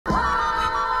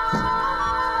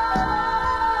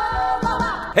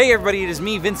Hey everybody, it is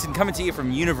me, Vincent, coming to you from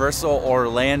Universal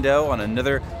Orlando on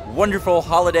another wonderful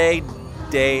holiday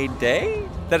day?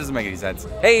 That doesn't make any sense.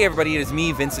 Hey everybody, it is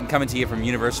me, Vincent, coming to you from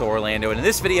Universal Orlando, and in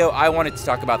this video I wanted to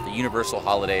talk about the Universal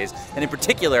holidays, and in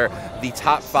particular, the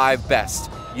top 5 best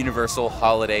Universal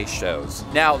holiday shows.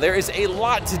 Now, there is a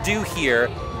lot to do here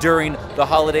during the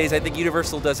holidays. I think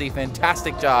Universal does a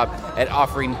fantastic job at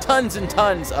offering tons and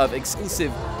tons of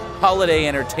exclusive holiday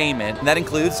entertainment, and that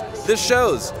includes the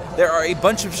shows. There are a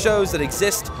bunch of shows that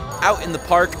exist out in the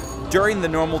park during the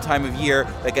normal time of year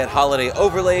that get holiday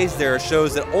overlays. There are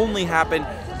shows that only happen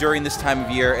during this time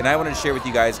of year, and I wanted to share with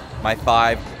you guys my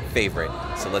 5 favorite.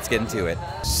 So let's get into it.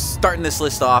 Starting this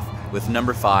list off with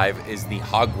number 5 is the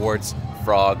Hogwarts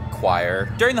Frog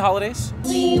Choir. During the holidays,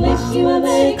 we wish you a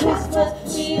Merry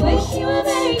Christmas, we wish you a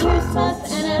Merry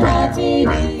Christmas and a Happy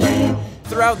New Year.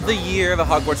 Throughout the year, the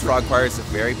Hogwarts Frog Choir is a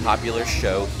very popular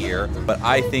show here, but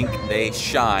I think they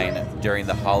shine during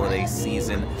the holiday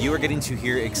season. You are getting to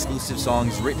hear exclusive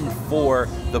songs written for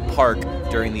the park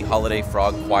during the Holiday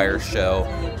Frog Choir show,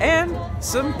 and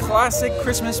some classic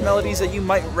Christmas melodies that you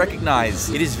might recognize.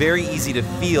 It is very easy to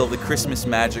feel the Christmas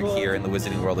magic here in the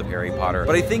Wizarding World of Harry Potter,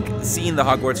 but I think seeing the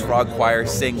Hogwarts Frog Choir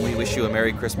sing "We Wish You a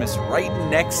Merry Christmas" right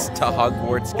next to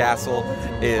Hogwarts Castle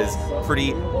is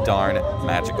pretty darn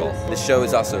magical. This show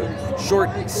is also short,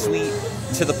 sweet,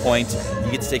 to the point.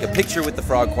 You get to take a picture with the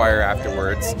Frog Choir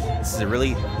afterwards. This is a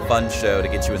really fun show to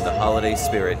get you in the holiday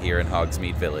spirit here in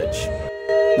Hogsmeade Village.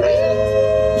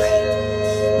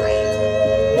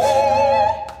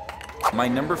 My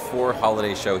number 4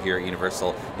 holiday show here at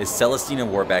Universal is Celestina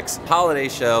Warbeck's holiday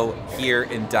show here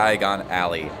in Diagon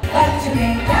Alley.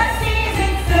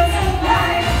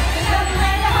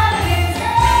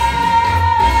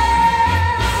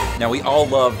 Now, we all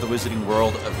love the Wizarding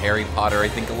World of Harry Potter. I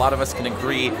think a lot of us can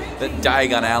agree that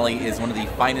Diagon Alley is one of the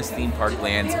finest theme park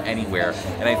lands anywhere.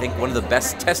 And I think one of the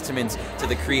best testaments to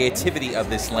the creativity of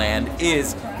this land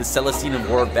is the Celestina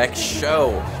Warbeck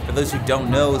show. For those who don't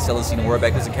know, Celestina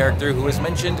Warbeck is a character who was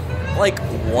mentioned like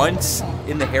once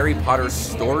in the Harry Potter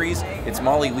stories. It's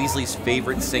Molly Weasley's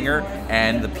favorite singer,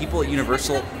 and the people at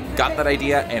Universal got that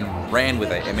idea and ran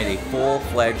with it and made a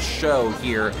full-fledged show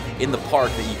here in the park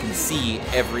that you can see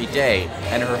every day.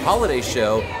 And her holiday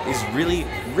show is really,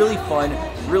 really fun,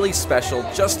 really special,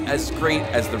 just as great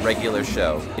as the regular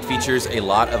show. It features a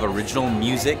lot of original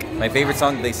music. My favorite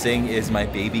song they sing is "My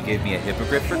Baby Gave Me a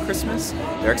Hippogriff for Christmas."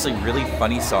 They're actually really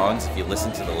funny songs if you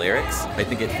listen to the lyrics. I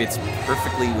think it fits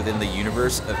perfectly within the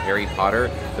universe of Harry Potter.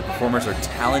 The performers are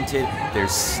talented.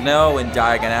 There's snow in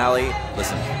Diagon Alley.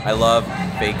 Listen, I love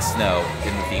fake snow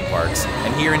in the theme parks.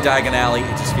 And here in Diagon Alley,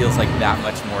 it just feels like that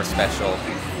much more special.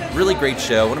 Really great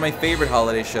show, one of my favorite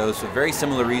holiday shows for very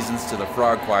similar reasons to the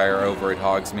Frog Choir over at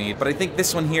Hogsmeade, but I think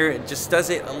this one here just does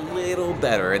it a little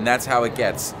better, and that's how it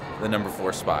gets the number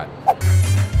 4 spot.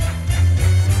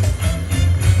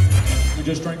 We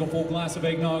just drank a full glass of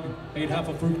eggnog, ate half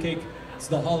a fruitcake. It's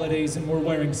the holidays and we're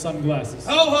wearing sunglasses.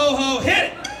 Ho, ho, ho, hit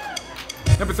it!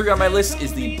 Number 3 on my list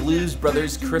is the Blues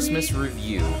Brothers Christmas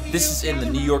Review. This is in the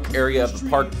New York area of the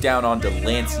park down on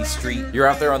Delancey Street. You're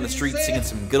out there on the street singing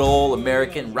some good old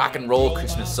American rock and roll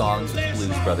Christmas songs with the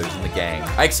Blues Brothers and the gang.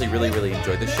 I actually really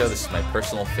enjoyed this show. This is my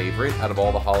personal favorite out of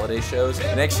all the holiday shows,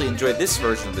 and I actually enjoyed this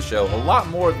version of the show a lot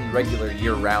more than the regular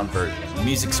year-round version. The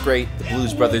music's great, the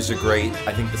Blues Brothers are great,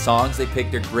 I think the songs they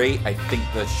picked are great, I think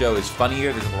the show is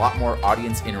funnier, there's a lot more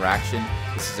audience interaction.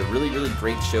 This is a really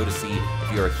great show to see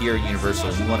if you are here at Universal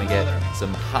and you want to get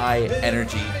some high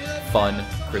energy, fun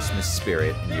Christmas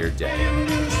spirit in your day.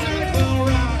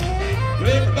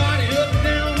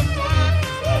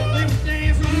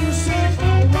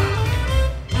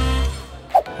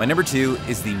 My number 2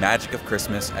 is The Magic of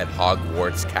Christmas at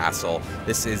Hogwarts Castle.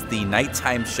 This is the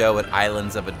nighttime show at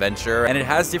Islands of Adventure, and it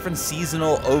has different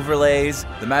seasonal overlays.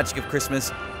 The Magic of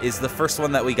Christmas is the first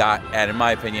one that we got, and in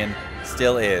my opinion,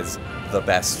 still is the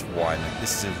best one.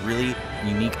 This is a really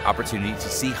unique opportunity to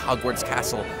see Hogwarts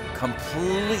Castle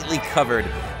completely covered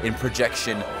in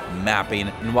projection mapping.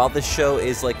 And while this show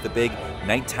is like the big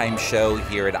nighttime show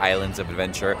here at Islands of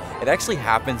Adventure, it actually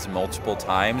happens multiple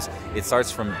times. It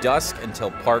starts from dusk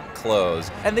until park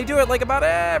close, and they do it like about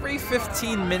every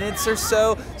 15 minutes or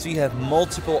so, so you have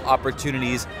multiple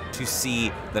opportunities to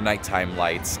see the nighttime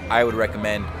lights. I would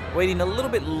recommend waiting a little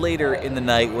bit later in the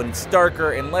night when it's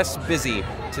darker and less busy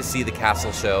to see the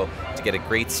castle show to get a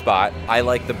great spot. I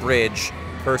like the bridge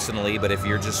personally, but if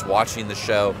you're just watching the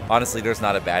show, honestly, there's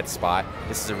not a bad spot.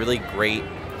 This is a really great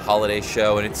holiday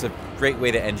show, and it's a great way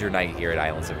to end your night here at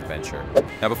Islands of Adventure.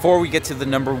 Now, before we get to the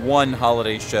number 1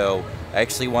 holiday show, I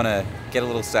actually want to get a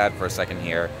little sad for a second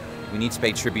here. We need to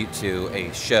pay tribute to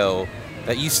a show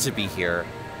that used to be here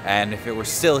and if it were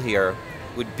still here,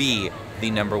 would be the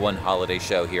 #1 holiday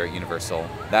show here at Universal.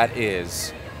 That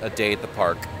is A Day at the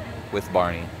Park with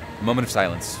Barney. A moment of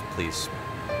silence, please.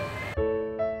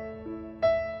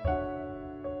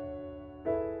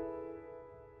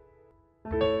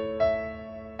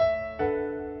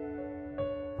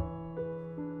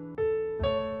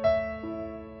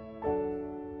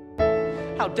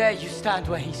 How dare you stand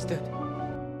where he stood?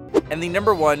 And the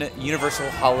 #1 Universal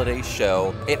Holiday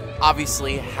Show, it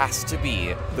obviously has to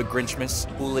be the Grinchmas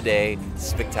Wholiday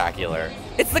Spectacular.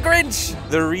 It's the Grinch!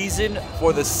 The reason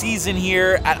for the season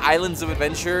here at Islands of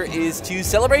Adventure is to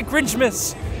celebrate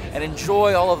Grinchmas and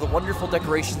enjoy all of the wonderful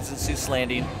decorations in Seuss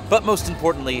Landing, but most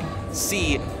importantly,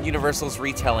 see Universal's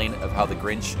retelling of how the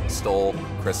Grinch stole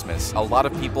Christmas. A lot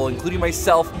of people, including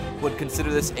myself, would consider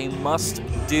this a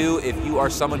must-do if you are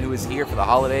someone who is here for the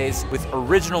holidays, with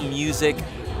original music,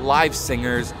 live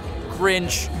singers,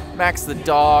 Grinch, Max the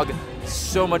dog.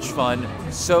 So much fun,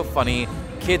 so funny.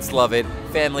 Kids love it,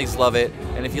 families love it,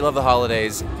 and if you love the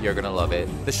holidays, you're gonna love it.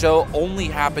 The show only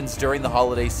happens during the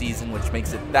holiday season, which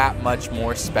makes it that much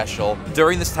more special.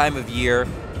 During this time of year,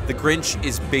 the Grinch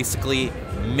is basically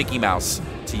Mickey Mouse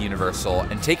to Universal,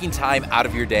 and taking time out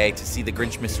of your day to see the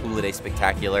Grinchmas Wholiday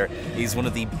Spectacular is one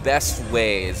of the best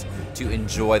ways to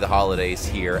enjoy the holidays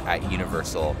here at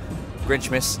Universal.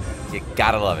 Grinchmas, you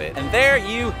gotta love it. And there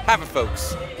you have it,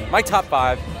 folks. My top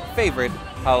 5 favorite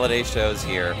holiday shows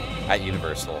here at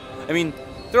Universal. I mean,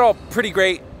 they're all pretty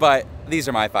great, but these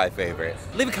are my 5 favorite.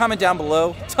 Leave a comment down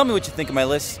below. Tell me what you think of my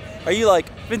list. Are you like,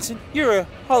 Vincent, you're a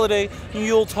holiday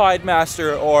Yuletide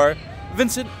master, or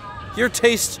Vincent, your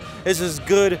taste is as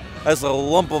good as a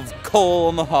lump of coal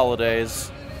on the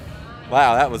holidays?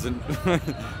 Wow, that wasn't...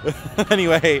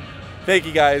 Anyway, thank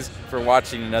you guys for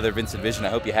watching another Vincent Vision. I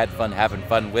hope you had fun having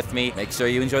fun with me. Make sure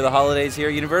you enjoy the holidays here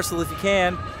at Universal if you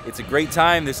can. It's a great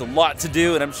time. There's a lot to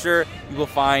do, and I'm sure you will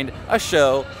find a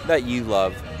show that you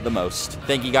love the most.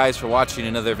 Thank you guys for watching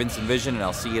another Vincent Vision, and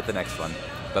I'll see you at the next one.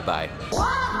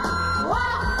 Bye-bye.